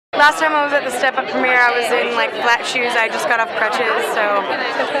Last time I was at the Step Up premiere, I was in like flat shoes. I just got off crutches, so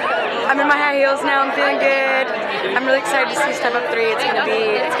I'm in my high heels now. I'm feeling good. I'm really excited to see Step Up 3. It's gonna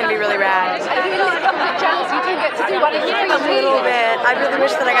be really rad. Are you a little bit jealous you didn't get to do one of the A little bit. I really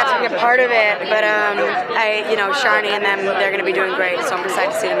wish that I got to be a part of it, but Sharni and them, they're gonna be doing great, so I'm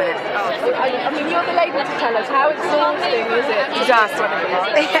excited to see them in it. I mean, you're the lady to tell us. How exhausting is it? Exhausting.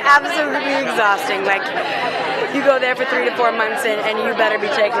 Absolutely exhausting. Like, you go there for 3 to 4 months, and you better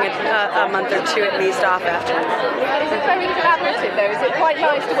be taking a month or 2 at least off after. Is it very collaborative though? Is it quite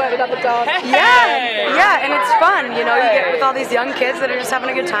nice to work with other dancers? Yeah, and it's fun. You know, you get with all these young kids that are just having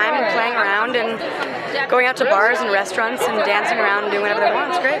a good time and playing around and going out to bars and restaurants and dancing around and doing whatever they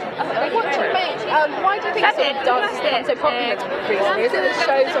want. It's great. Why do you think sort of dance has become so popular recently? Is it the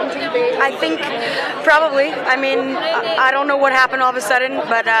shows on TV? I think probably. I mean, I don't know what happened all of a sudden,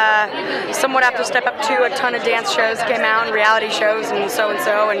 but somewhat after Step Up 2, a ton of dance shows came out and reality shows and so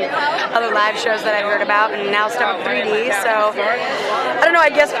and other live shows that I heard about, and now Step Up 3D. So I don't know. I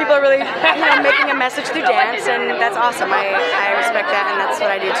guess people are really making a message through dance, and that's awesome. I respect that, and that's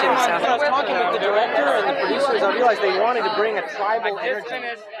what I do too. So. When I was talking with the director and the producers, I realized they wanted to bring a tribal energy, and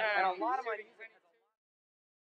a lot of my